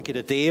Thank you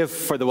to Dave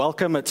for the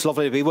welcome. It's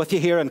lovely to be with you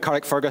here in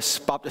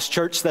Carrickfergus Baptist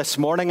Church this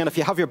morning. And if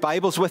you have your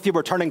Bibles with you,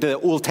 we're turning to the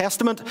Old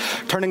Testament,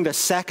 turning to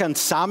 2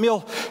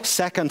 Samuel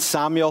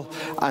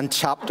and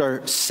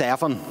chapter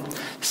 7.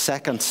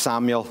 2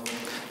 Samuel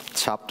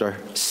chapter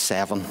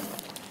 7.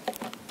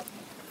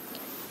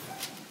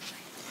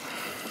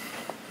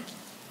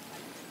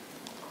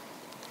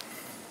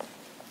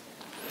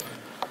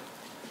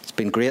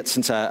 Been great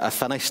since I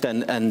finished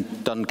in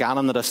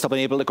Dungannon that I've still been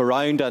able to go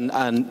around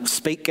and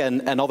speak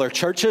in other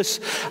churches,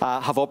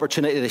 have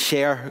opportunity to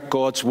share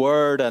God's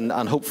word and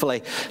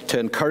hopefully to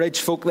encourage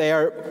folk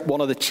there.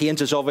 One of the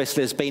changes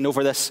obviously has been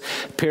over this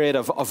period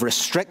of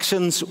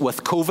restrictions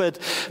with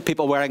COVID,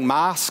 people wearing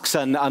masks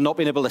and not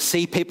being able to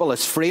see people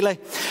as freely.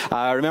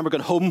 I remember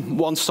going home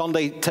one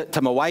Sunday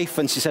to my wife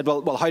and she said,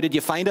 well, how did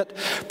you find it?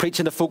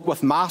 Preaching to folk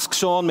with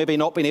masks on, maybe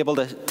not being able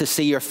to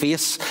see their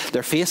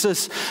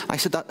faces. I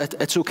said,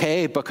 it's okay.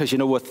 Because,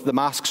 with the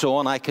masks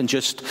on, I can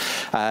just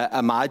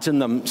imagine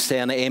them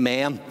saying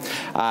amen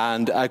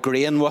and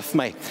agreeing with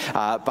me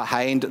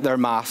behind their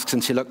masks.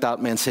 And she looked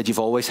at me and said, you've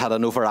always had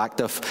an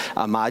overactive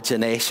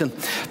imagination.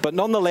 But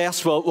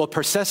nonetheless, we'll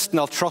persist and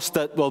I'll trust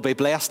that we'll be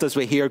blessed as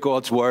we hear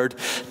God's word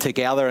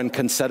together and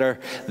consider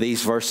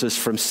these verses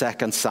from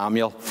 2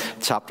 Samuel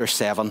chapter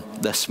 7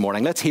 this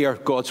morning. Let's hear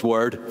God's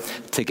word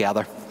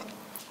together.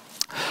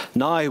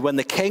 Now, when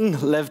the king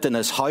lived in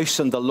his house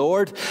and the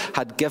Lord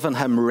had given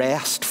him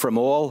rest from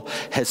all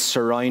his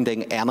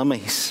surrounding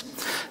enemies,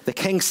 the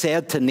king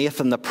said to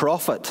Nathan the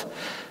prophet,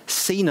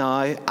 "See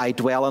now, I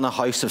dwell in a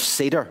house of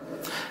cedar,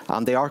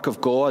 and the ark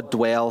of God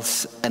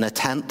dwells in a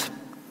tent."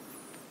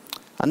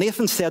 And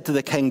Nathan said to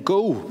the king,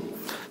 "Go,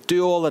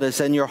 do all that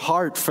is in your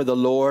heart, for the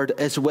Lord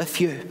is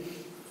with you."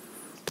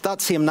 That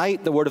same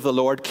night, the word of the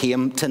Lord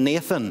came to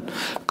Nathan.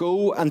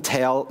 "Go and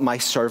tell my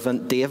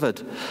servant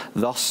David,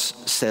 thus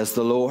says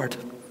the Lord,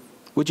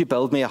 would you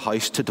build me a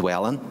house to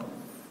dwell in?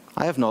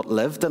 I have not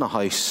lived in a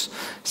house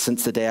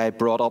since the day I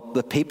brought up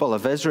the people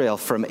of Israel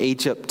from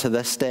Egypt to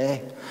this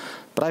day,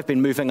 but I've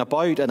been moving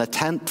about in a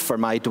tent for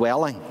my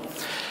dwelling.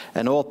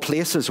 In all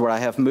places where I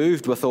have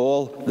moved with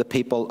all the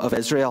people of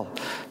Israel,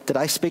 did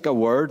I speak a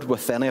word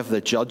with any of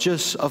the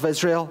judges of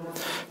Israel,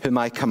 whom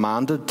I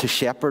commanded to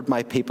shepherd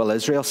my people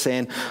Israel,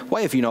 saying,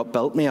 why have you not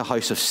built me a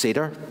house of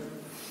cedar?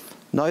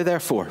 Now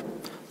therefore,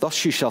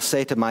 thus you shall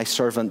say to my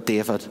servant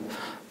David,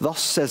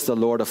 thus says the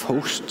Lord of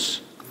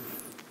hosts,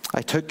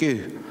 I took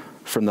you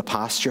from the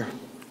pasture,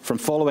 from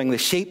following the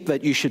sheep,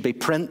 that you should be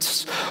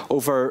prince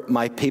over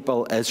my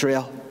people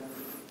Israel.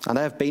 And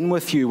I have been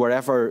with you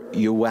wherever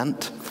you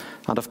went,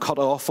 and have cut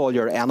off all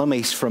your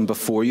enemies from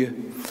before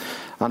you.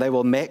 And I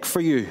will make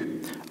for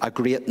you a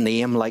great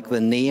name, like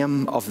the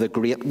name of the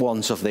great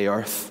ones of the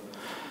earth.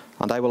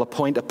 And I will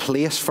appoint a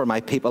place for my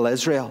people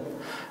Israel,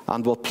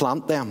 and will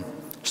plant them,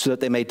 so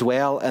that they may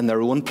dwell in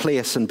their own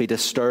place and be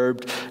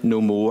disturbed no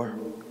more.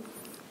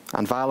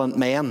 And violent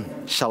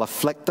men shall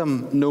afflict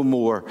them no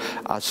more,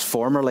 as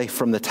formerly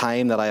from the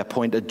time that I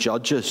appointed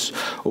judges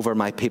over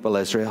my people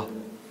Israel.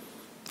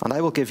 And I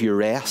will give you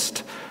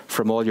rest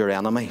from all your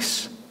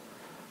enemies.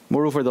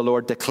 Moreover, the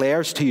Lord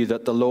declares to you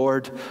that the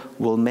Lord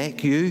will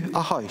make you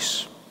a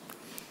house.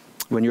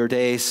 When your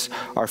days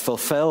are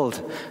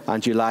fulfilled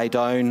and you lie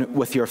down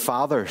with your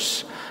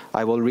fathers,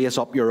 I will raise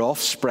up your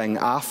offspring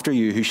after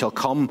you, who shall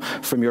come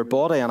from your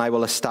body, and I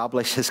will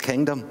establish his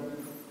kingdom.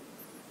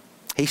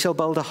 He shall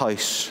build a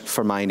house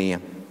for my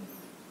name,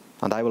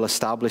 and I will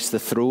establish the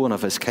throne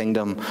of his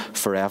kingdom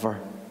forever.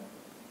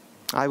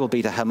 I will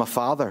be to him a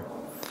father,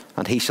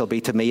 and he shall be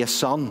to me a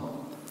son.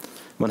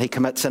 When he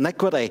commits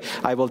iniquity,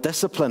 I will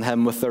discipline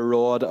him with the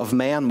rod of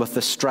men, with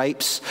the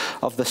stripes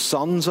of the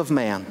sons of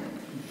men.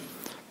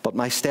 But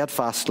my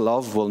steadfast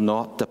love will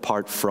not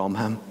depart from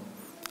him,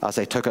 as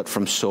I took it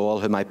from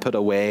Saul, whom I put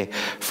away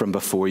from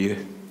before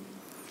you.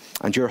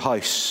 And your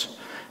house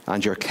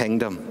and your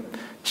kingdom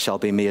shall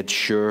be made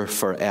sure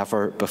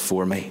forever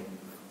before me.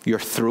 Your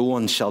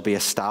throne shall be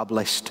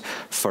established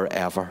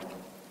forever."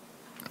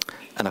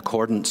 In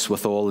accordance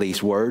with all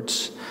these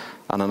words,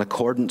 and in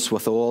accordance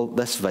with all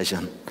this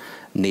vision,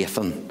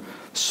 Nathan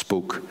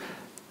spoke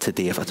to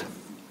David.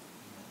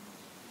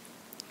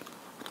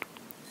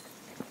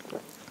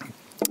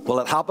 Well,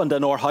 it happened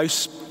in our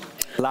house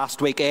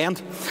last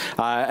weekend.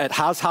 It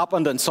has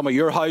happened in some of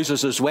your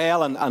houses as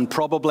well, and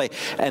probably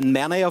in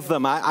many of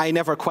them. I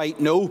never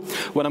quite know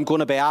when I'm going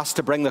to be asked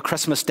to bring the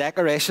Christmas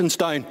decorations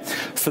down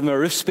from the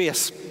roof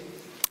space.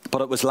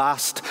 But it was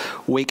last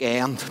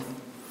weekend.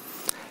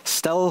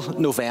 Still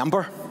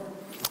November.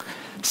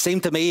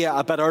 Seemed to me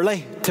a bit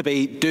early to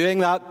be doing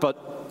that,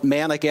 but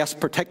men, I guess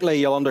particularly,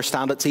 you'll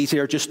understand it's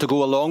easier just to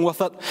go along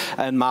with it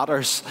in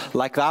matters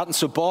like that. And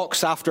so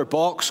box after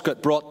box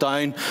got brought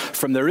down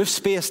from the roof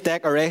space.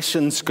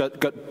 Decorations got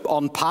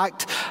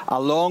unpacked,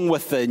 along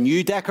with the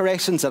new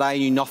decorations that I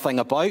knew nothing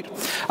about,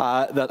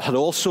 that had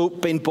also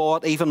been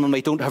bought, even when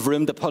we don't have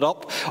room to put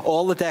up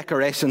all the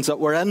decorations that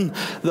were in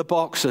the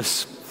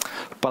boxes.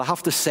 But I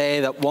have to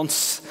say that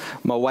once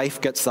my wife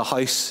gets the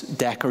house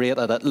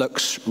decorated, it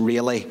looks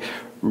really,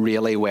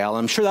 really well.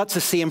 I'm sure that's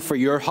the same for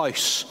your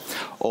house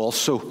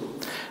also.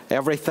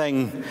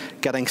 Everything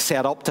getting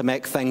set up to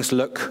make things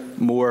look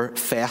more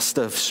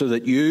festive so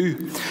that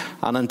you,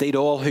 and indeed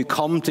all who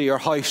come to your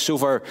house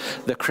over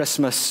the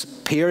Christmas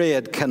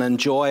period, can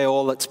enjoy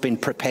all that's been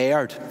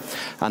prepared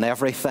and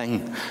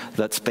everything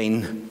that's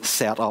been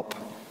set up.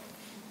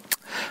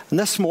 And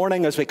this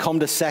morning, as we come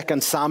to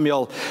 2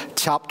 Samuel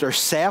chapter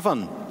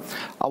 7,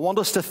 I want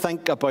us to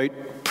think about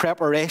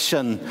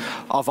preparation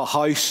of a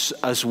house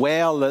as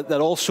well,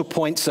 that also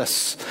points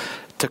us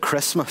to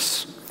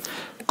Christmas.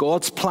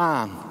 God's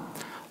plan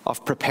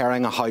of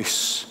preparing a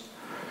house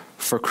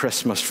for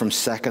Christmas from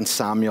 2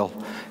 Samuel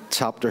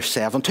chapter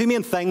 7. Two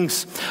main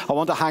things I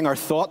want to hang our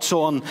thoughts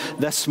on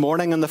this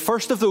morning, and the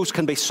first of those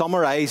can be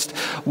summarized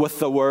with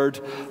the word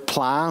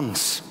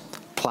plans.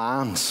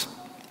 Plans.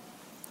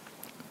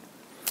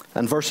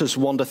 In verses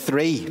 1 to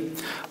 3,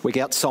 we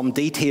get some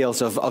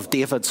details of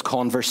David's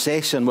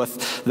conversation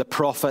with the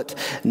prophet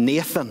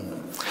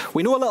Nathan.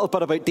 We know a little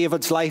bit about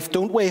David's life,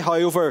 don't we? How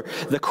over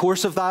the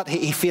course of that,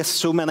 he faced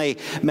so many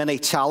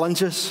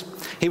challenges.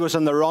 He was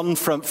on the run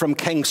from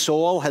King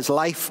Saul, his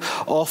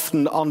life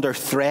often under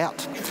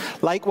threat.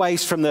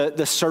 Likewise, from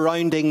the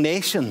surrounding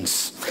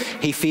nations,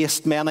 he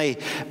faced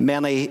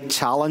many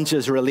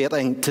challenges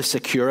relating to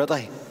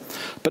security.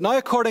 But now,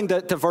 according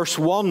to verse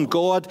 1,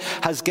 God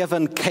has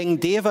given King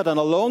David, and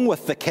along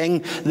with the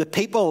king, the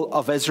people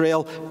of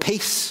Israel,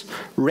 peace,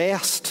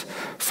 rest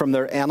from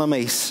their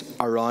enemies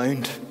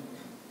around.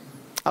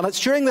 And it's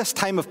during this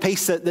time of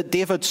peace that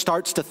David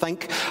starts to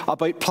think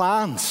about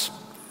plans.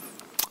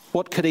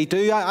 What could he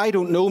do? I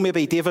don't know.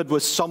 Maybe David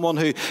was someone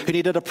who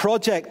needed a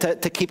project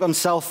to keep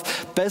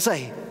himself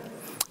busy.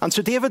 And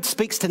so David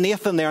speaks to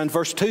Nathan there in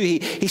verse 2.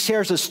 He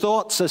shares his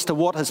thoughts as to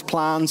what his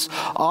plans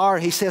are.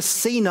 He says,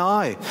 "See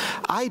now,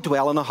 I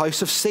dwell in a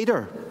house of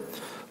cedar,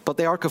 but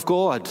the ark of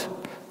God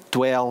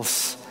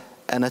dwells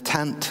in a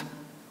tent."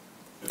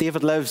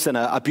 David lives in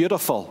a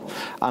beautiful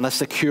and a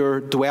secure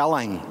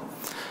dwelling.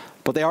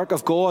 But the ark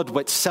of God,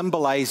 which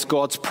symbolized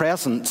God's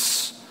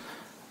presence,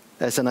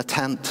 is in a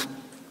tent.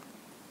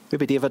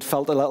 Maybe David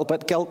felt a little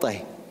bit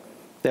guilty.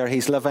 There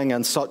he's living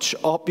in such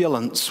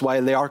opulence,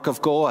 while the ark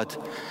of God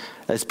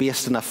is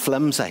based in a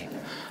flimsy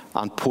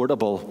and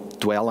portable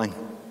dwelling.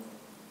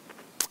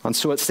 And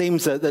so it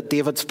seems that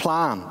David's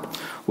plan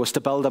was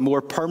to build a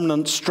more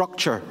permanent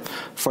structure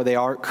for the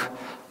ark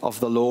of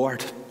the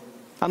Lord.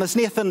 And as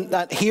Nathan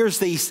hears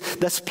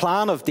this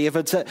plan of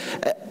David's,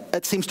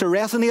 it seems to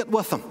resonate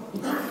with him.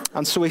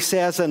 And so he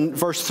says in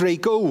verse 3,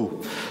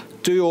 "Go,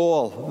 do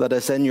all that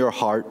is in your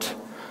heart,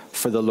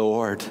 for the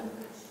Lord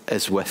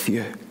is with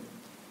you."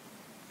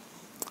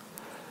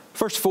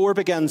 Verse 4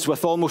 begins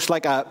with almost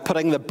like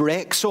putting the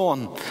brakes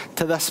on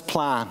to this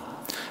plan,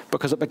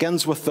 because it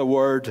begins with the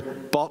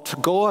word "but."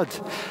 God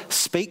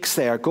speaks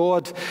there.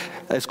 God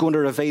is going to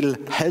reveal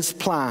his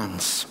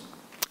plans.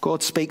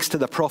 God speaks to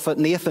the prophet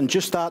Nathan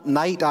just that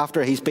night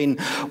after he's been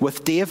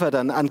with David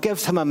and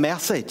gives him a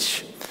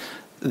message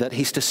that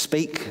he's to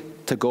speak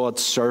to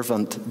God's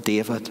servant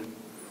David.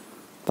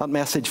 That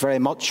message very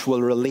much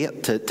will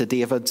relate to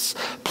David's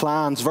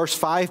plans. Verse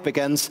 5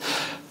 begins,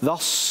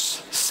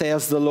 "Thus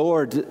says the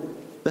Lord."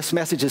 This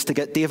message is to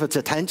get David's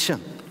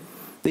attention.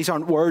 These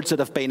aren't words that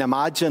have been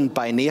imagined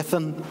by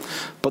Nathan,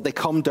 but they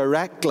come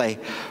directly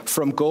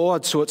from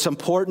God. So it's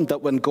important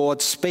that when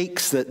God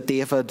speaks, that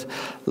David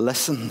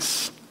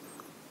listens.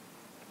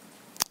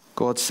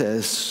 God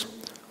says,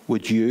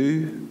 "Would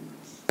you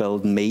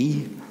build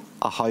me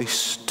a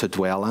house to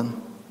dwell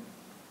in?"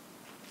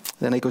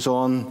 Then he goes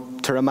on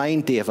to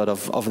remind David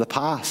of the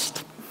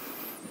past,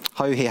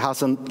 how he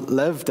hasn't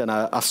lived in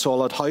a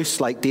solid house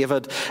like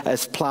David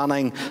is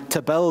planning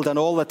to build, and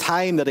all the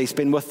time that he's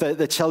been with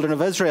the children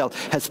of Israel,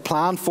 his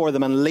plan for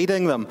them and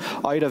leading them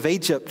out of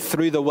Egypt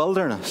through the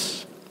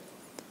wilderness.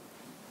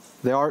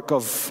 The ark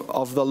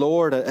of the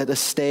Lord, it has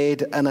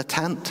stayed in a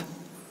tent.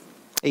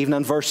 Even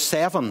in verse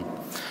 7,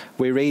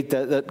 we read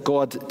that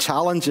God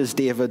challenges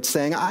David,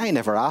 saying, "I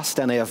never asked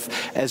any of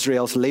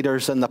Israel's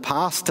leaders in the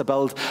past to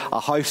build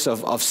a house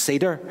of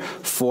cedar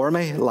for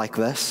me like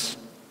this."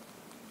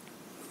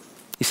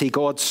 You see,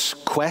 God's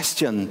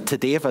question to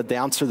David, the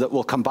answer that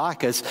will come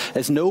back is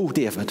no,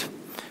 David,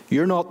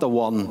 you're not the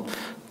one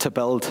to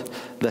build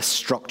this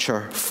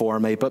structure for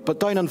me. But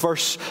down in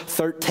verse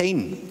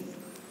 13,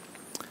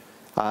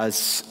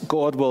 as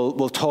God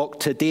will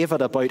talk to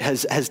David about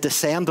his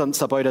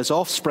descendants, about his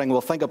offspring. We'll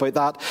think about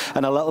that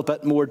in a little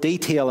bit more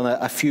detail in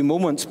a few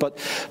moments.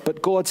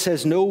 But God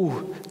says,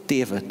 "No,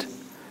 David,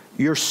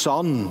 your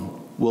son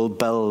will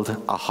build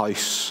a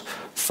house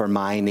for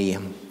my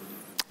name."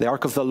 The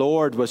ark of the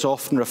Lord was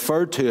often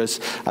referred to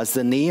as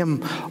the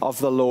name of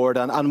the Lord.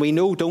 And we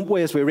know, don't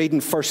we, as we read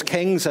in 1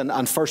 Kings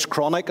and 1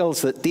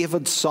 Chronicles, that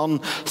David's son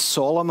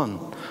Solomon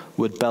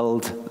would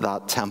build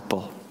that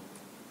temple.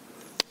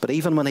 But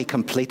even when he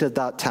completed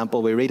that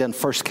temple, we read in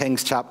 1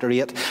 Kings chapter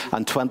 8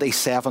 and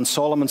 27,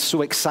 Solomon's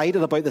so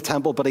excited about the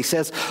temple, but he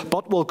says,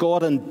 "But will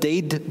God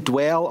indeed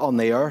dwell on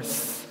the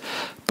earth?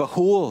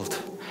 Behold,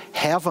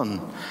 heaven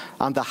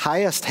and the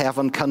highest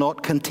heaven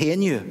cannot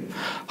contain you,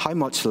 how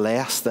much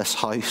less this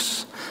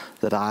house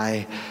that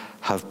I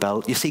have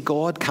built. You see,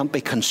 God can't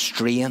be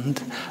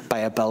constrained by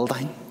a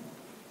building.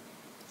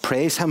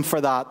 Praise him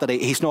for that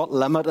he's not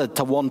limited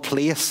to one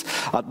place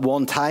at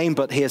one time,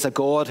 but he is a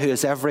God who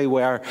is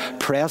everywhere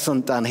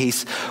present, and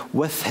he's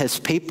with his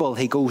people.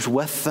 He goes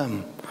with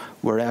them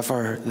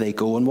wherever they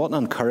go. And what an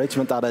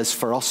encouragement that is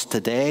for us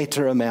today,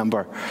 to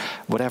remember,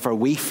 whatever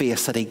we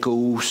face, that he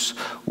goes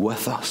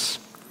with us.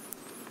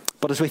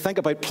 But as we think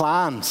about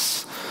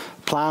plans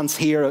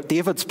here,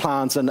 David's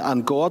plans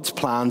and God's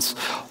plans,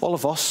 all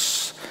of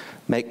us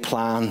make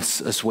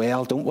plans as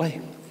well, don't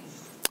we?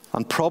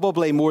 And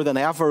probably more than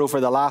ever over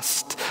the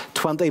last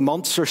 20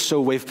 months or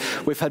so,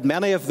 we've had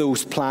many of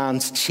those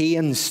plans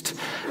changed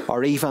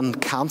or even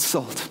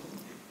cancelled.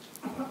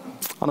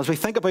 And as we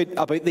think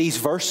about these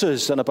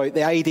verses and about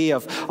the idea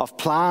of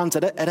plans,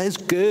 it is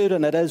good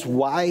and it is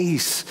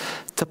wise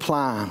to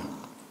plan.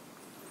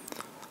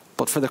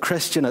 But for the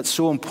Christian, it's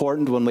so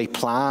important when we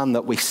plan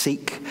that we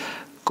seek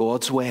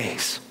God's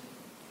ways.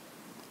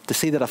 To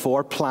see that if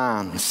our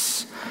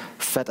plans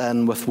fit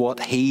in with what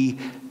he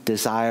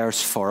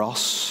desires for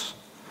us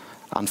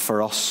and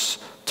for us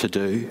to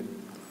do.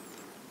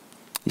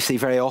 You see,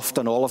 very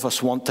often all of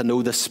us want to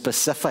know the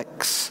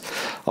specifics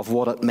of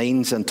what it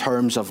means in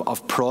terms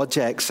of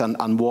projects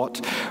and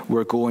what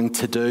we're going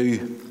to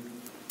do.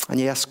 And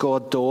yes,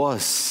 God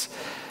does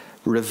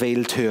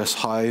reveal to us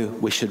how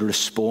we should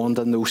respond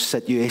in those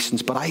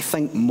situations. But I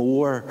think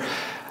more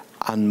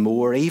and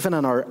more, even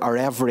in our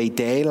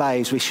everyday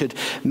lives, we should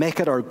make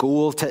it our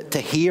goal to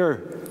hear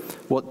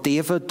what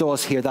David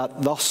does here,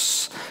 that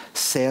thus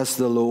says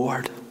the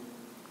Lord.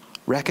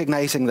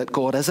 Recognizing that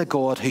God is a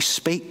God who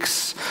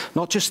speaks,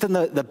 not just in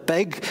the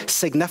big,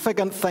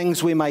 significant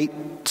things we might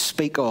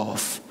speak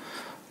of,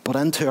 but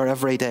into our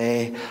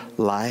everyday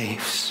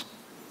lives.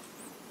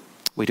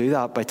 We do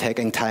that by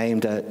taking time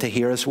to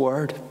hear his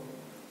word,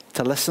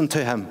 to listen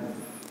to him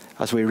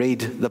as we read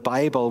the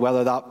Bible,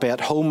 whether that be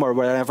at home or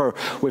wherever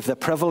we've the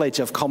privilege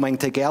of coming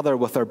together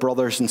with our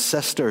brothers and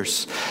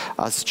sisters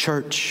as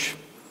church,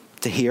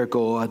 to hear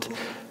God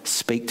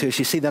speak to us.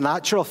 You see, the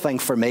natural thing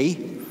for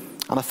me,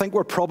 and I think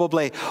we're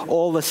probably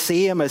all the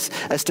same, is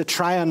to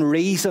try and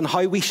reason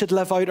how we should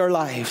live out our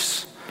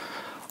lives,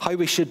 how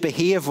we should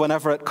behave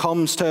whenever it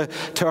comes to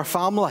our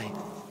family,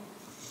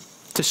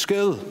 to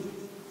school,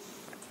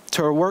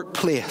 to our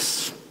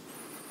workplace,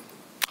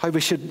 how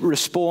we should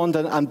respond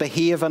and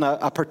behave in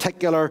a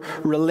particular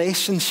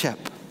relationship,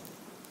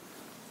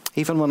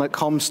 even when it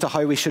comes to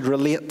how we should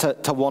relate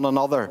to one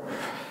another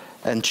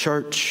in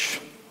church.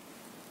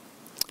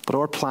 But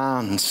our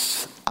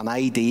plans and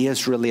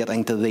ideas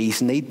relating to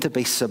these need to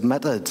be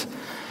submitted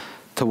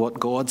to what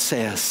God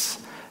says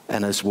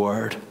in his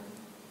word.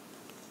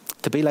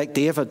 To be like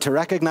David, to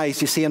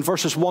recognize, you see, in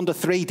verses 1 to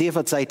 3,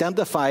 David's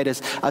identified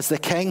as the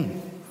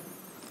king,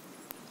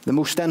 the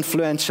most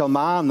influential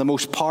man, the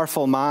most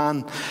powerful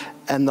man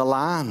in the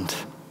land.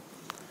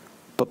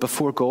 But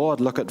before God,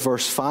 look at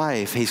verse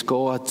 5, he's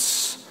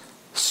God's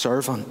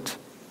servant.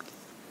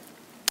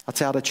 That's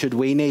the attitude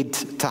we need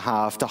to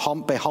have,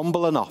 to be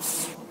humble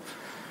enough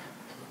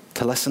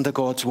to listen to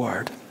God's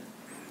word,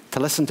 to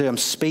listen to him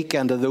speak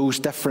into those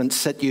different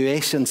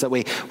situations that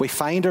we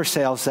find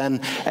ourselves in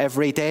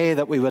every day,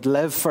 that we would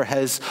live for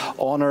his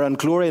honor and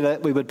glory,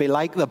 that we would be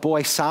like the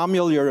boy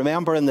Samuel, you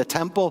remember, in the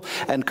temple,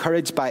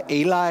 encouraged by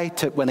Eli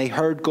when he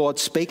heard God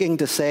speaking,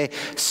 to say,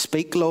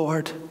 "Speak,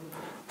 Lord,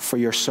 for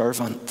your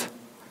servant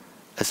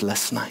is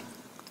listening."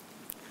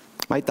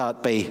 Might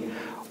that be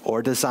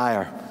our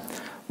desire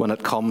when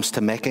it comes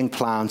to making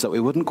plans, that we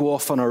wouldn't go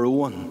off on our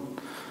own,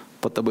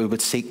 but that we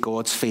would seek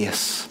God's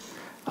face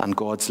and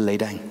God's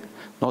leading,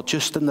 not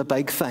just in the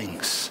big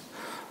things,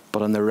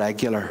 but in the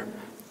regular,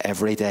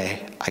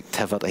 everyday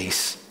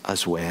activities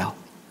as well.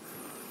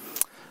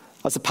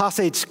 As the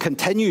passage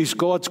continues,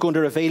 God's going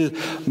to reveal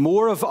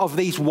more of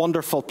these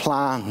wonderful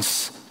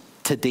plans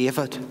to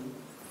David.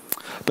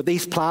 But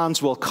these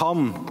plans will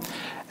come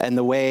in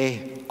the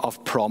way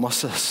of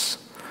promises.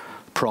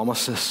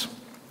 Promises.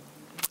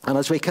 And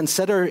as we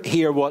consider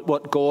here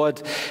what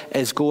God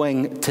is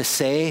going to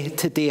say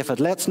to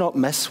David, let's not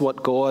miss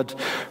what God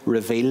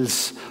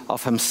reveals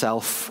of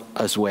himself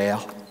as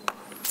well.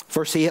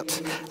 Verse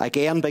 8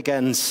 again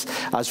begins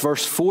as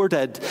verse 4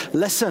 did.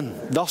 Listen,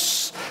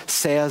 thus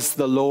says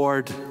the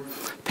Lord.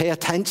 Pay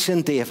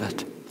attention,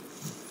 David.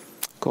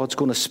 God's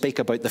going to speak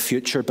about the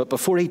future, but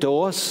before he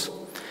does,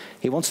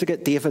 he wants to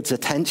get David's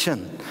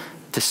attention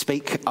to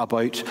speak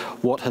about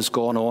what has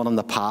gone on in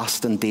the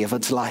past in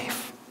David's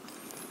life.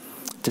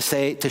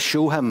 To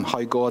show him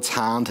how God's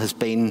hand has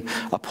been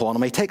upon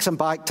him. He takes him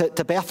back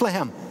to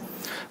Bethlehem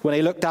when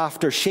he looked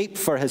after sheep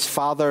for his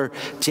father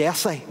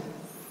Jesse.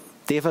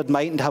 David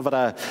mightn't have had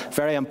a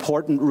very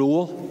important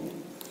role.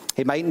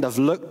 He mightn't have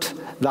looked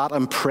that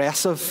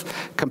impressive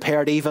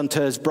compared even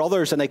to his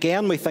brothers. And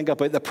again, we think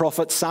about the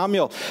prophet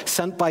Samuel,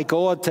 sent by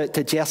God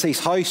to Jesse's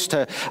house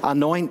to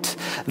anoint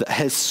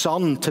his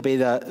son to be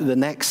the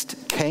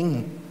next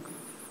king.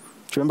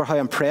 Do you remember how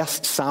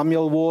impressed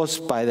Samuel was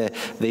by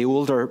the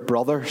older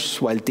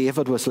brothers while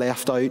David was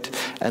left out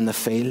in the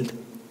field?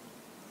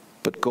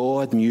 But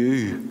God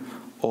knew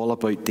all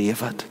about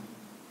David.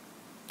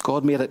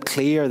 God made it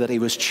clear that he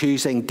was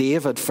choosing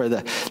David for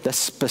the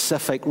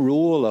specific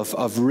role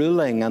of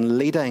ruling and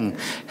leading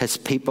his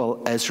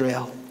people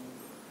Israel.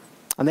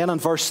 And then in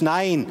verse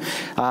 9,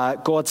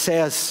 God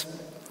says,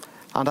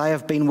 "And I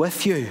have been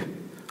with you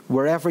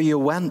wherever you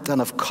went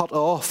and have cut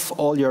off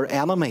all your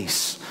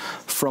enemies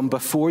from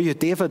before you."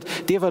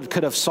 David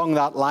could have sung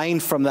that line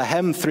from the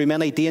hymn, "Through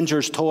many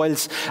dangers,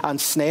 toils,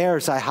 and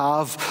snares I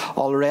have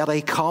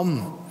already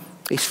come."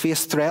 He's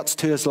faced threats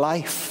to his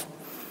life.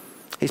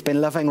 He's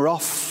been living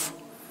rough.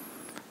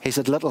 He's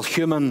had little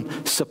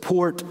human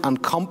support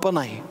and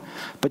company.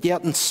 But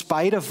yet in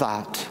spite of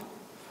that,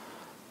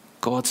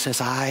 God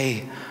says,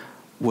 "I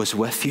was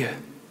with you."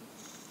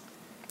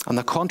 And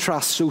the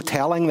contrast's so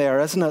telling there,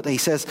 isn't it? He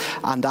says,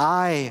 "And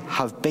I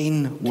have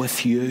been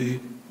with you."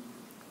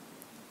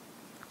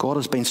 God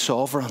has been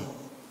sovereign.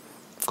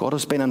 God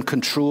has been in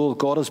control.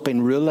 God has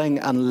been ruling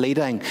and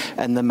leading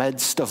in the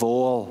midst of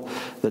all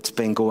that's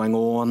been going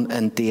on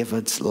in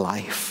David's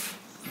life.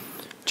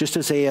 Just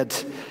as he had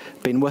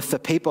been with the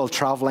people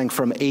traveling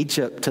from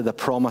Egypt to the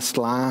promised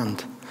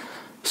land,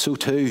 so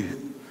too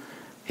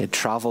he had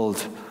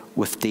traveled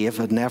with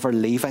David, never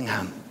leaving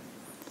him,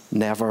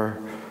 never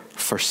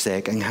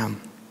forsaking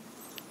him.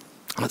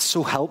 And it's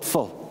so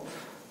helpful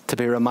to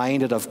be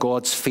reminded of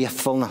God's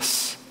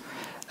faithfulness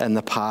in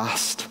the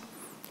past.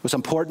 It was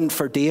important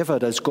for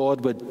David as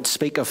God would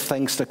speak of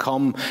things to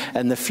come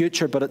in the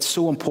future, but it's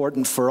so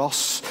important for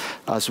us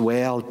as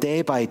well,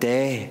 day by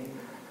day,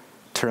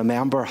 to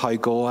remember how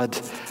God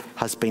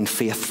has been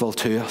faithful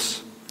to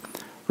us.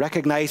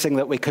 Recognizing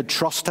that we could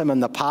trust him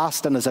in the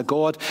past, and as a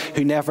God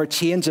who never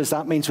changes,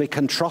 that means we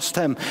can trust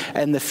him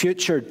in the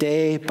future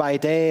day by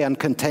day and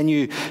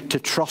continue to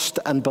trust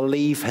and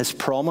believe his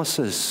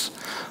promises,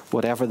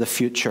 whatever the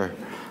future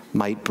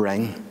might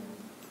bring.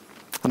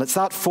 And it's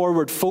that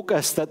forward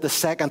focus that the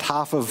second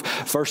half of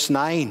verse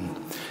 9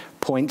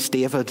 points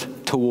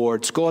David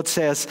towards. God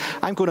says,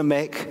 "I'm going to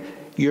make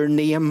your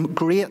name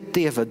great,"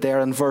 David, there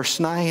in verse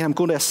 9. "I'm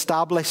going to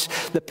establish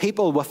the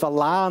people with a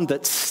land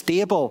that's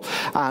stable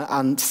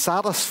and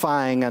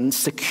satisfying and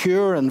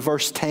secure," in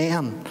verse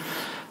 10.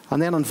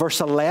 And then in verse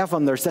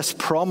 11, there's this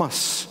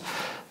promise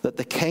that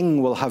the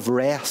king will have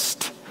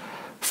rest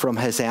from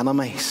his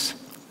enemies.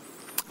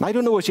 And I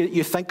don't know, as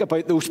you think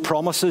about those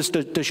promises,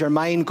 does your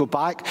mind go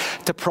back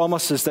to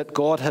promises that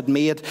God had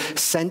made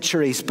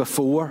centuries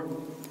before?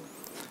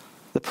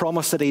 The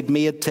promise that he'd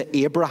made to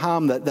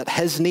Abraham, that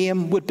his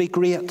name would be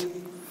great.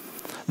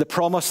 The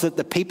promise that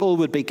the people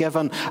would be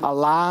given a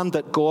land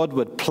that God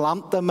would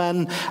plant them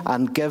in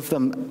and give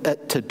them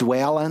it to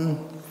dwell in.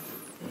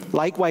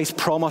 Likewise,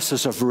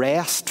 promises of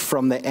rest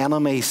from the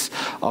enemies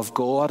of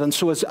God. And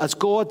so as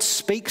God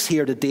speaks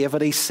here to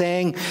David, he's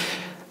saying,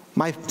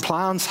 my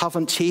plans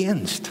haven't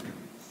changed.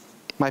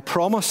 My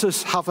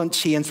promises haven't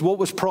changed. What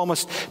was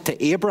promised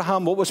to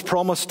Abraham, what was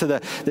promised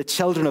to the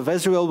children of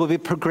Israel will be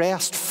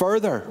progressed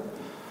further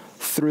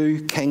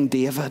through King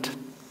David.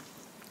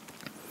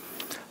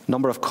 A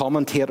number of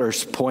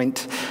commentators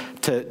point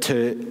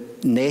to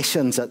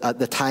nations at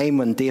the time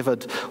when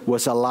David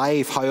was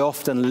alive, how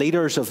often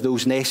leaders of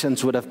those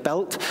nations would have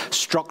built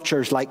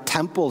structures like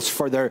temples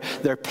for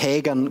their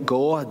pagan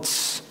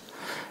gods.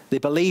 They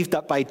believed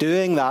that by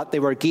doing that, they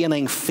were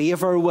gaining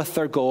favor with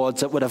their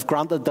gods. It would have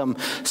granted them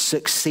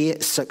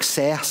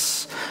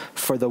success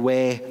for the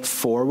way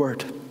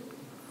forward.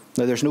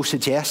 Now, there's no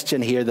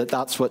suggestion here that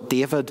that's what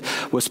David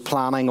was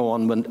planning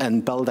on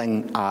in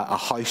building a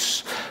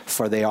house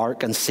for the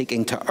ark and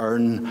seeking to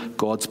earn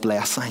God's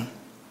blessing.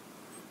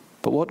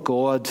 But what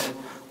God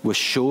was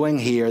showing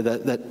here,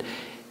 that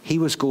he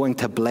was going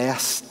to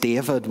bless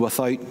David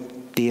without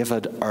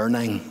David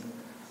earning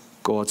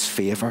God's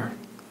favor.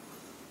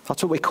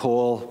 That's what we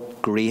call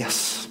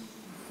grace.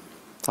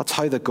 That's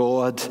how the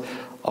God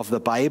of the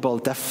Bible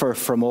differ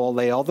from all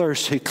the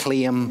others who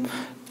claim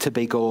to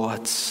be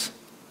gods.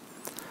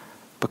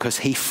 Because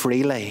he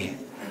freely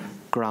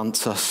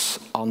grants us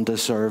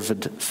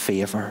undeserved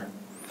favor.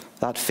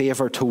 That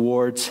favor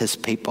towards his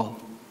people.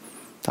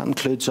 That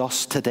includes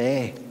us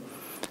today,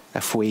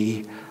 if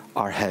we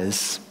are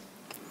his.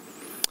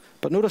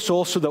 But notice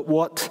also that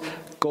what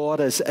God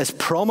is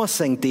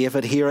promising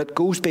David here, it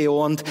goes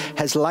beyond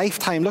his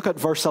lifetime. Look at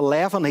verse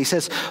 11. He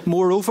says,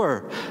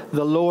 "Moreover,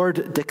 the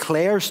Lord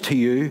declares to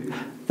you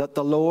that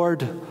the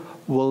Lord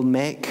will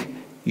make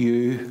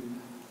you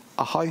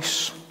a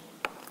house."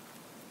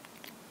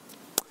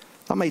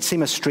 That might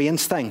seem a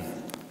strange thing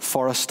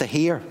for us to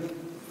hear,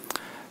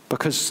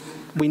 because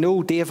we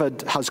know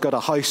David has got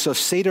a house of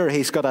cedar.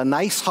 He's got a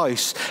nice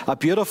house, a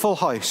beautiful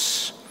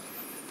house.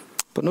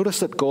 But notice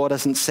that God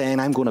isn't saying,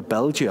 "I'm going to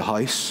build you a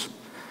house."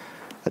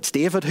 It's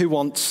David who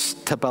wants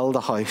to build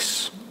a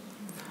house.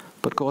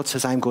 But God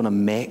says, "I'm going to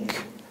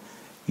make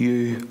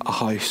you a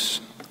house."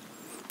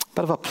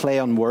 Bit of a play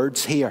on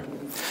words here.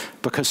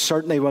 Because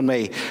certainly when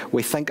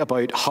we think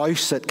about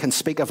house, it can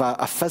speak of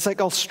a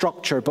physical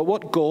structure. But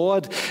what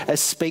God is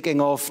speaking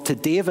of to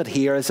David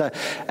here is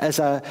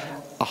a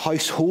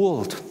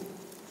household,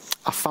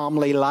 a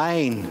family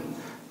line,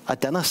 a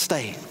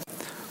dynasty,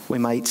 we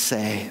might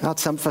say.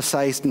 That's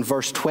emphasized in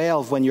verse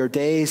 12. When your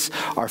days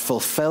are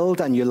fulfilled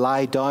and you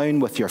lie down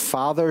with your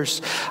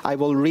fathers, I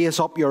will raise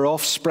up your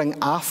offspring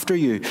after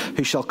you,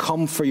 who shall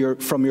come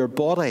from your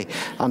body,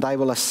 and I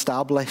will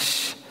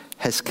establish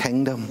his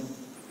kingdom.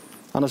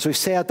 And as we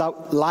said,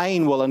 that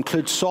line will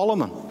include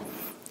Solomon.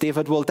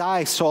 David will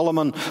die.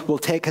 Solomon will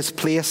take his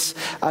place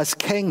as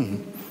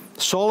king.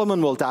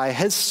 Solomon will die.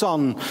 His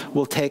son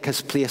will take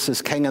his place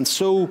as king. And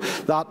so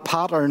that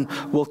pattern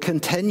will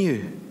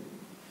continue.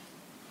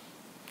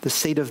 The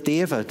seed of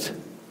David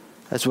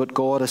is what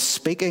God is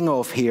speaking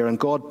of here. And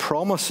God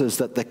promises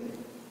that the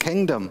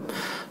kingdom,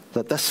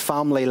 that this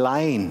family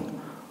line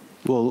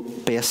will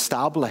be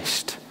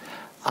established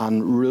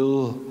and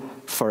rule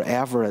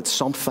forever. It's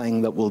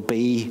something that will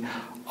be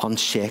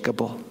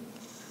unshakable.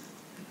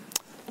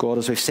 God,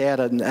 as we've said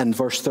in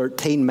verse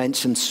 13,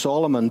 mentions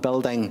Solomon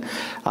building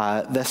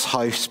this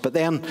house. But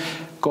then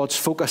God's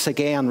focus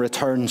again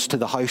returns to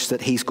the house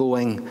that he's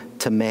going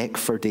to make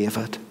for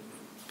David.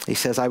 He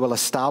says, I will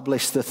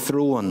establish the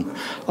throne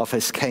of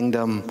his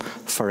kingdom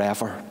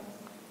forever.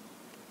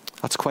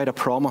 That's quite a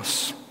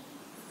promise.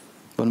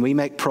 When we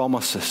make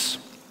promises,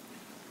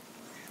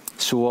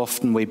 so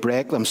often we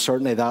break them.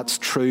 Certainly that's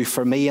true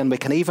for me. And we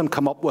can even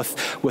come up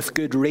with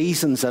good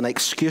reasons and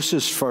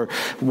excuses for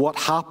what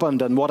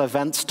happened and what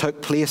events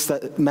took place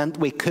that meant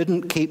we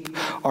couldn't keep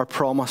our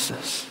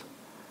promises.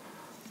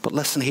 But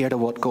listen here to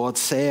what God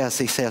says.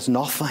 He says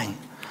nothing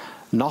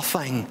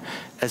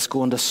is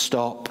going to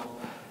stop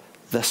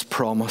this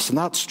promise. And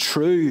that's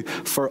true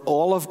for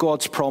all of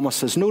God's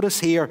promises. Notice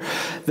here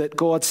that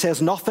God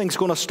says nothing's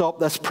going to stop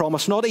this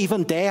promise, not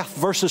even death.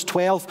 Verses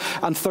 12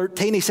 and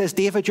 13, he says,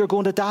 David, you're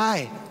going to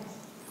die.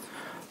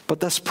 But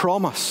this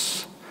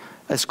promise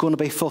is going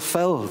to be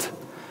fulfilled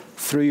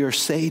through your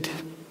seed.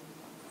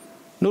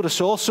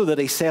 Notice also that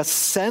he says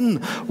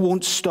sin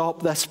won't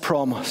stop this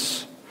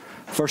promise.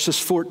 Verses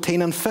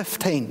 14 and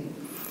 15,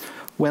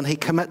 when he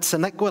commits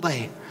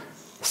iniquity,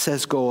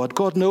 says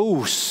God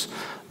knows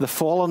the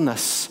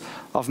fallenness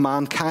of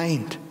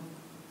mankind.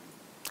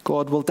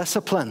 God will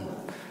discipline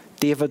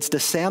David's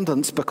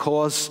descendants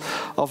because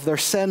of their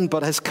sin,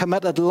 but his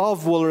committed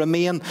love will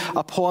remain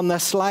upon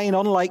this line.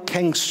 Unlike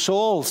King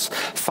Saul's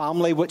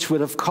family, which would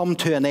have come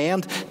to an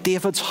end,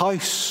 David's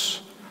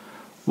house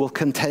will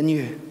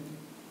continue.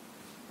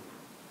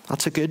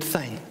 That's a good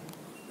thing.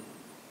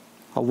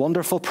 A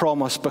wonderful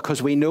promise,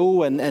 because we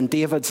know in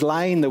David's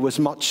line there was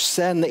much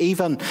sin,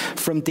 even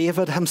from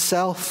David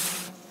himself.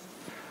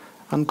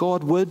 And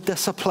God would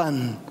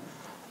discipline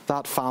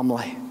that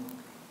family.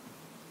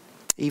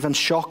 Even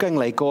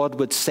shockingly, God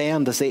would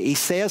send, as he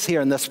says here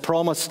in this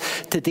promise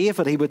to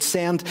David, he would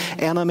send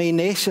enemy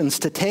nations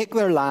to take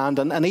their land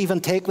and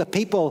even take the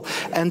people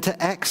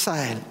into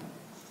exile.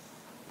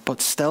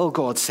 But still,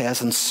 God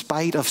says, in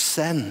spite of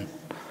sin,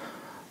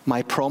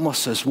 my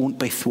promises won't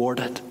be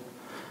thwarted.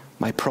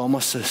 My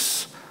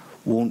promises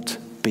won't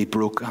be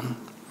broken.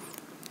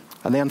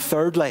 And then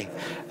thirdly,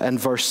 in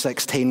verse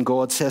 16,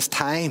 God says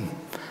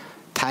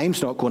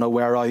time's not going to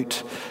wear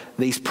out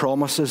these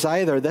promises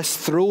either. This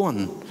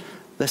throne,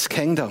 this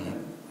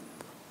kingdom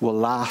will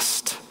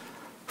last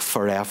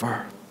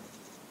forever.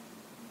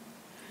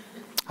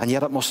 And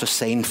yet it must have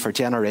seemed for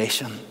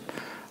generation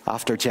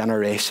after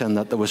generation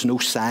that there was no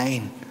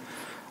sign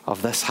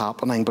of this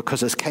happening,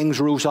 because as kings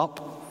rose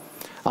up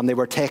and they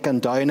were taken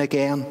down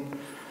again,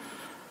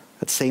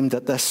 it seemed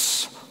that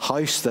this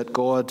house that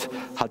God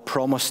had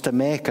promised to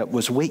make, it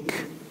was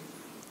weak,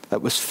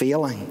 it was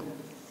failing.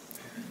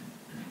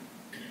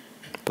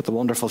 But the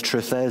wonderful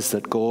truth is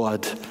that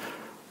God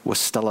was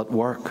still at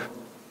work.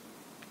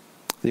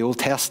 The Old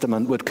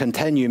Testament would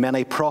continue,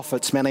 many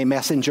prophets, many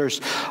messengers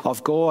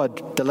of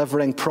God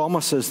delivering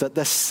promises that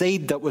this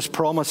seed that was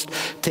promised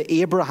to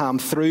Abraham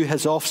through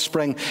his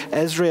offspring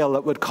Israel,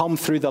 that would come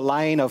through the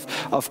line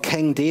of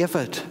King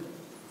David.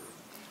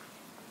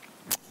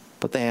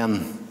 But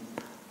then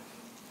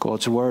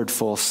God's word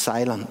falls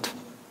silent.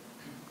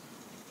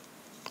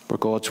 Were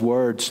God's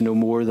words no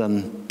more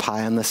than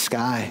pie in the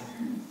sky?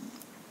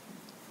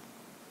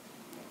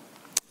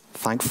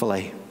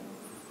 Thankfully,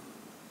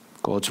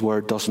 God's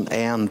word doesn't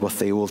end with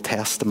the Old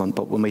Testament,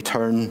 but when we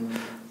turn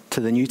to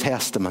the New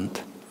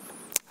Testament,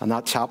 and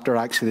that chapter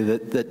actually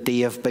that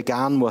Dave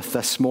began with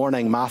this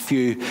morning,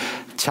 Matthew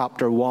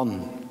chapter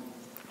 1.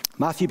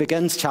 Matthew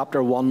begins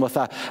chapter 1 with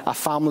a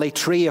family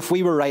tree. If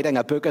we were writing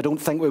a book, I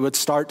don't think we would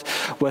start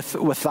with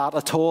that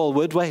at all,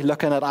 would we?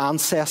 Looking at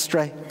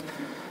ancestry.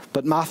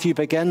 But Matthew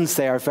begins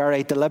there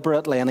very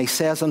deliberately, and he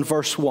says in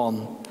verse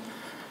 1,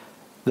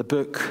 the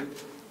book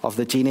of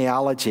the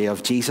genealogy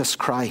of Jesus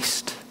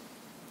Christ,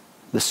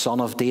 the son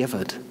of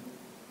David,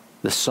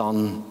 the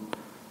son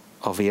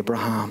of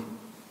Abraham.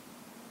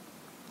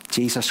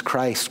 Jesus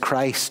Christ,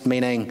 Christ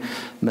meaning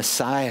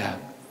Messiah,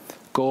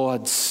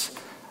 God's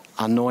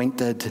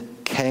anointed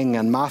king.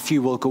 And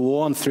Matthew will go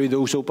on through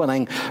those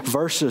opening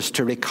verses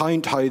to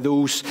recount how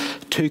those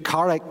two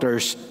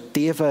characters,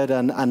 David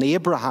and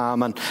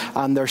Abraham,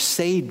 and their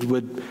seed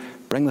would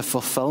bring the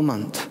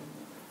fulfillment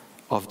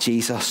of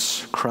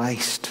Jesus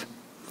Christ.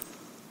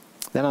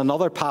 Then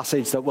another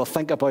passage that we'll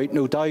think about,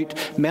 no doubt,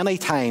 many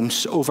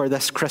times over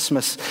this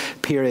Christmas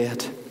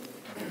period.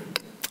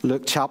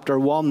 Luke chapter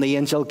 1, the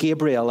angel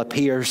Gabriel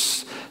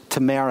appears to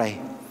Mary,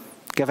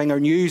 giving her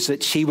news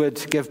that she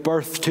would give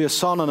birth to a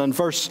son. And in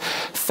verse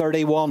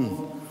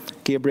 31,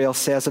 Gabriel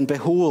says, "And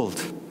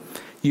behold,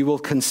 you will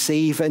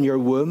conceive in your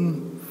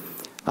womb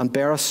and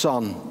bear a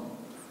son,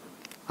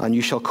 and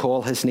you shall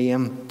call his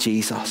name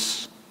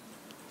Jesus.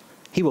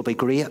 He will be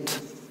great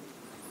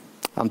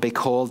and be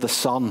called the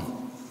Son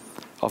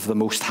of the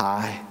Most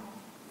High.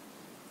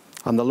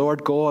 And the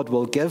Lord God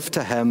will give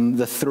to him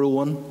the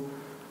throne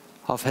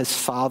of his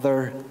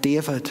father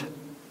David,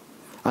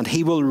 and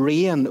he will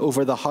reign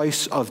over the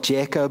house of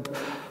Jacob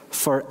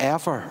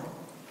forever,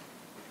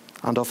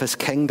 and of his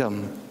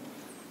kingdom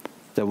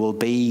there will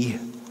be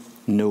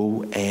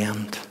no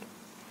end."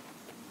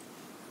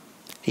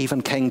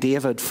 Even King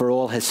David, for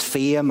all his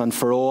fame and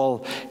for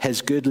all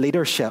his good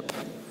leadership,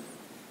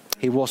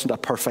 he wasn't a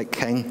perfect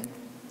king.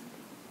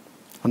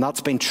 And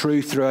that's been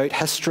true throughout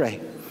history.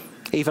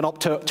 Even up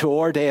to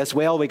our day as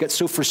well, we get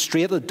so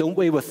frustrated, don't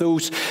we, with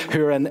those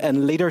who are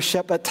in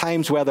leadership at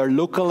times, whether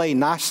locally,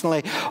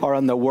 nationally, or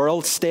on the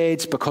world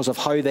stage, because of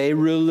how they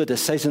rule, the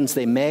decisions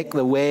they make,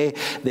 the way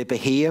they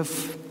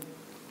behave.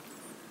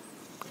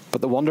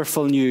 But the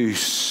wonderful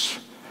news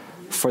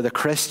for the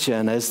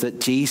Christian is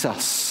that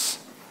Jesus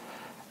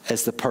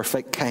is the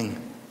perfect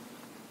king.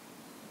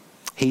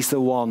 He's the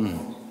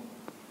one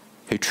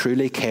who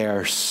truly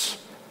cares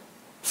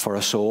for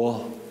us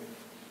all.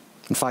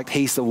 In fact,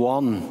 he's the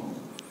one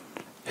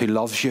who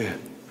loves you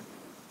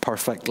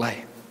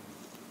perfectly.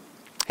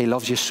 He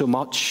loves you so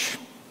much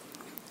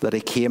that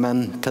he came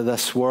into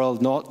this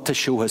world not to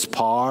show his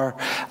power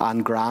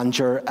and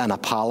grandeur in a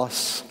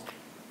palace,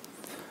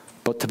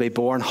 but to be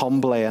born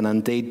humbly and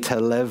indeed to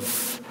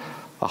live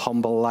a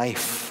humble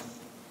life,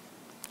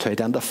 to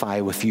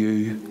identify with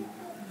you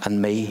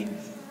and me.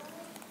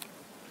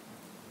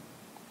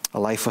 A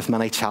life with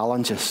many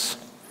challenges,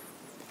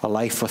 a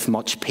life with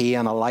much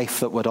pain, a life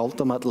that would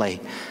ultimately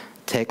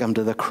take him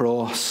to the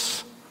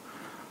cross,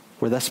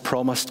 where this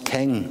promised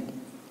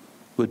king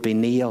would be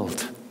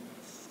nailed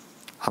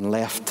and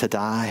left to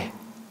die.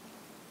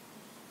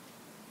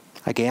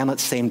 Again, it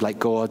seemed like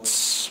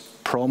God's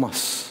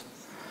promise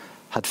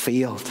had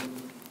failed.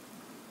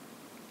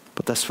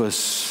 But this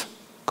was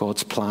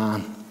God's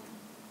plan.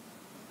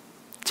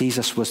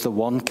 Jesus was the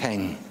one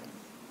king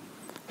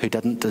who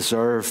didn't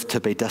deserve to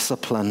be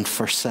disciplined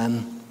for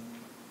sin.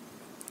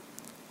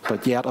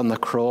 But yet on the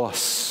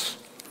cross,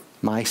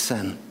 my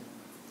sin,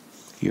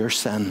 your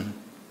sin,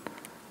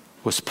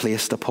 was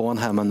placed upon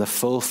him, and the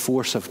full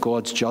force of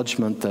God's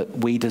judgment that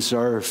we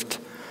deserved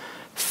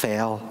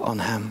fell on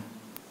him.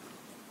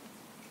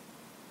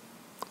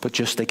 But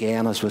just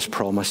again, as was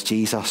promised,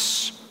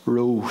 Jesus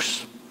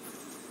rose.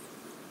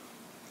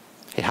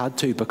 He had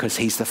to, because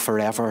he's the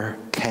forever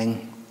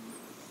king.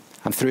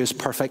 And through his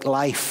perfect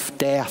life,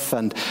 death,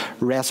 and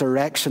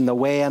resurrection, the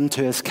way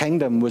into his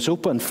kingdom was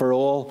open for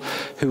all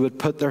who would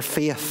put their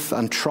faith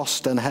and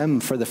trust in him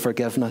for the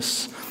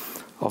forgiveness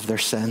of their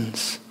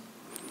sins.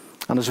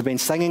 And as we've been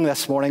singing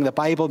this morning, the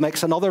Bible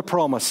makes another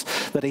promise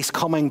that he's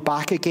coming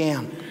back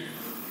again.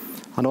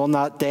 And on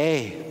that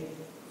day,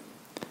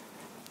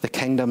 the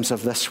kingdoms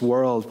of this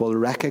world will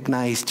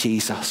recognize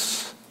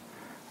Jesus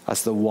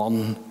as the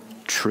one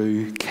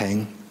true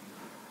king.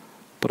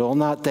 But on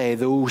that day,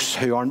 those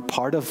who aren't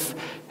part of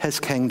his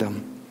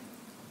kingdom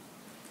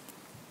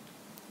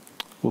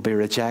will be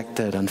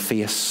rejected and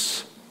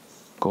face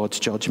God's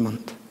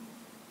judgment.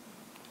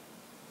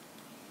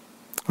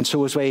 And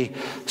so as we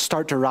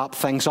start to wrap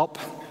things up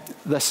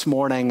this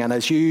morning, and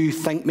as you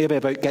think maybe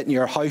about getting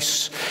your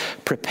house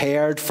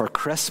prepared for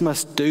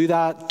Christmas, do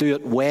that, do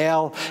it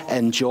well,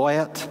 enjoy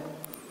it.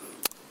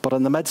 But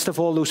in the midst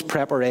of all those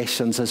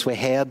preparations, as we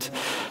head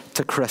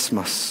to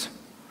Christmas,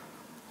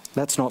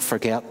 let's not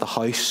forget the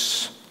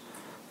house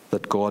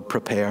that God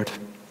prepared.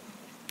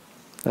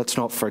 Let's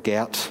not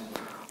forget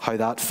how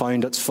that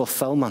found its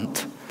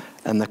fulfillment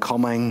in the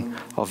coming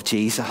of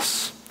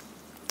Jesus,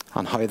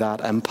 and how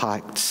that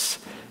impacts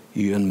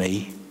you and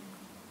me.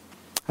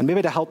 And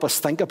maybe to help us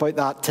think about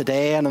that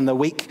today and in the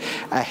week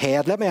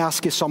ahead, let me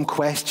ask you some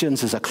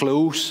questions as a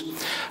close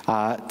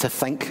to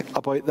think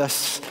about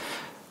this.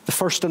 The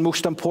first and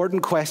most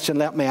important question,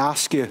 let me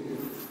ask you: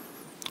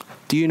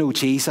 do you know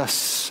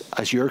Jesus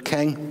as your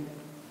King?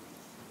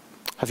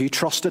 Have you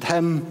trusted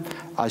him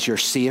as your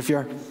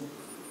Savior?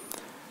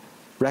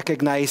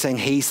 Recognizing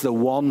he's the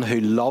one who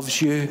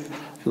loves you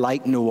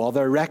like no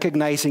other.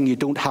 Recognizing you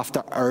don't have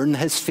to earn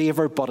his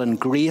favor, but in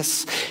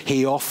grace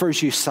he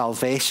offers you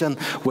salvation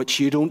which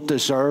you don't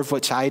deserve,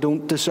 which I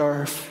don't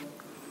deserve.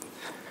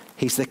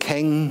 He's the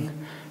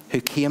King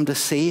who came to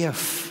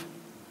save,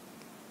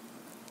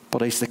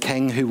 but he's the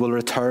King who will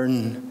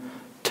return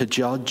to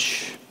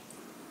judge.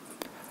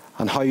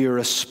 and how you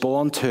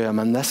respond to him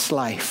in this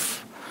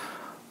life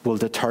will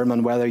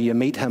determine whether you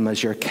meet him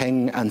as your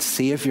King and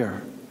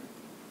Saviour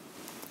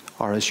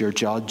or as your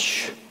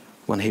judge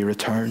when he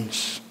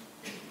returns.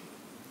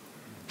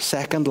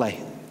 Secondly,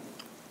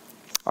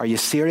 are you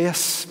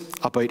serious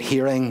about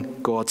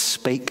hearing God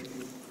speak?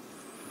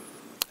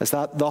 Is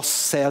that "thus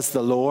says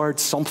the Lord"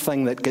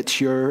 something that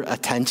gets your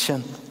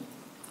attention?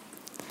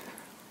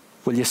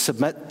 Will you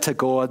submit to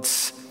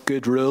God's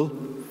good rule,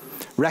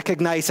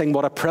 recognizing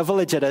what a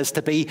privilege it is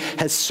to be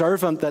his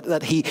servant,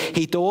 that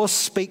he does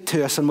speak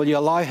to us, and will you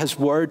allow his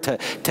word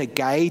to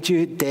guide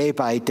you day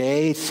by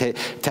day,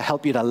 to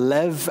help you to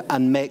live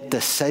and make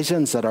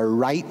decisions that are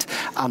right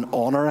and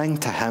honouring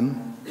to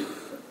him?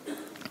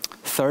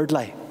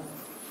 Thirdly,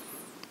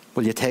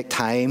 will you take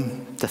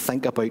time to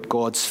think about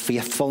God's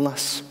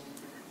faithfulness?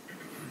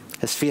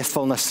 His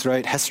faithfulness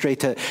throughout history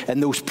in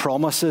those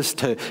promises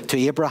to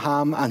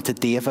Abraham and to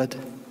David.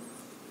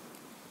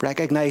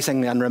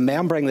 Recognizing and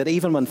remembering that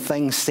even when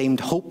things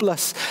seemed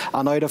hopeless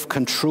and out of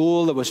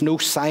control, there was no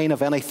sign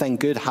of anything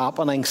good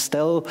happening,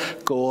 still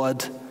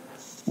God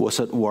was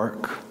at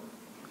work.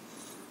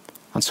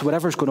 And so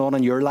whatever's going on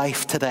in your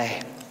life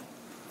today,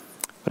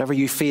 whatever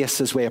you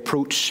face as we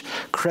approach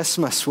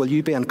Christmas, will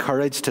you be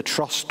encouraged to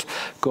trust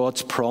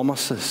God's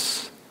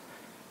promises,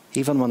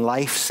 even when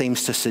life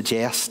seems to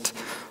suggest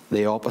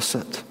the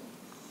opposite?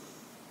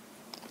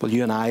 Will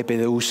you and I be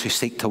those who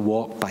seek to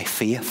walk by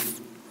faith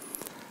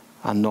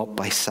and not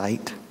by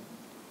sight?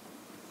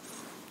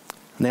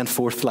 And then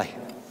fourthly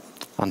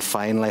and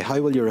finally,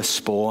 how will you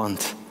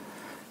respond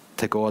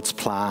to God's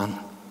plan?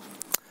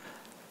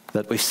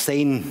 That we've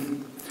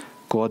seen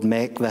God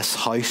make this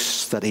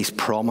house that he's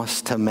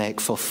promised to make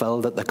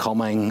fulfilled at the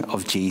coming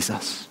of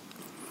Jesus.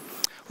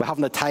 We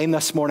haven't the time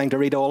this morning to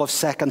read all of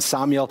 2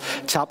 Samuel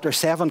chapter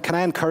 7. Can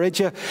I encourage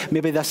you,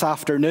 maybe this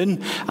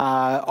afternoon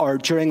or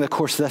during the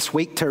course of this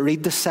week, to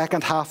read the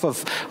second half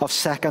of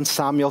 2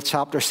 Samuel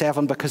chapter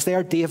 7, because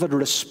there David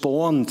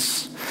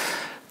responds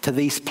to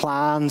these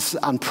plans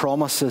and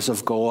promises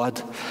of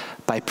God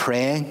by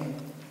praying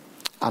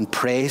and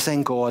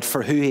praising God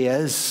for who he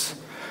is,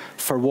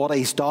 for what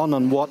he's done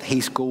and what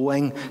he's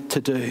going to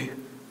do.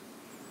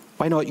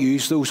 Why not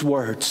use those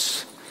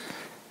words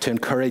to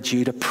encourage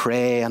you to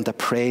pray and to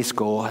praise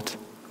God?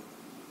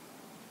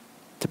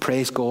 To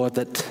praise God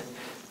that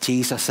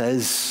Jesus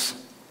is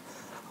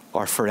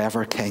our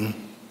forever King.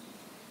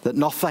 That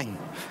nothing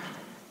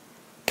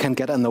can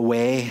get in the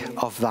way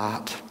of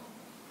that.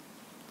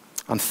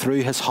 And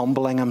through his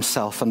humbling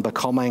himself and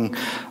becoming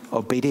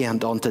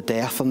obedient unto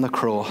death on the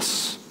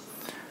cross,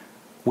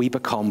 we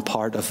become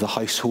part of the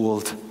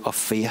household of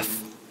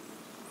faith.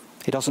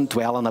 He doesn't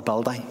dwell in a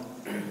building,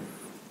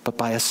 but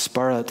by his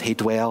Spirit he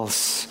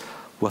dwells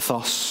with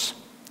us.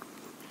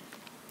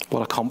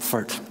 What a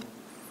comfort,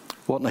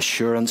 what an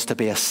assurance to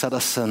be a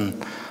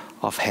citizen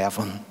of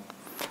heaven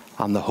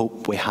and the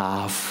hope we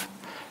have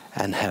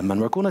in him.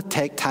 And we're going to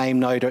take time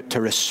now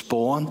to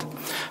respond.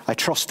 I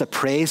trust to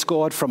praise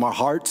God from our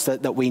hearts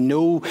that we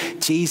know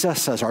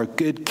Jesus as our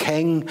good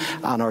King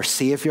and our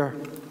Saviour.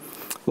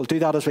 We'll do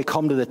that as we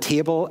come to the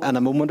table in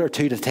a moment or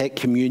two to take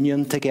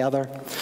communion together.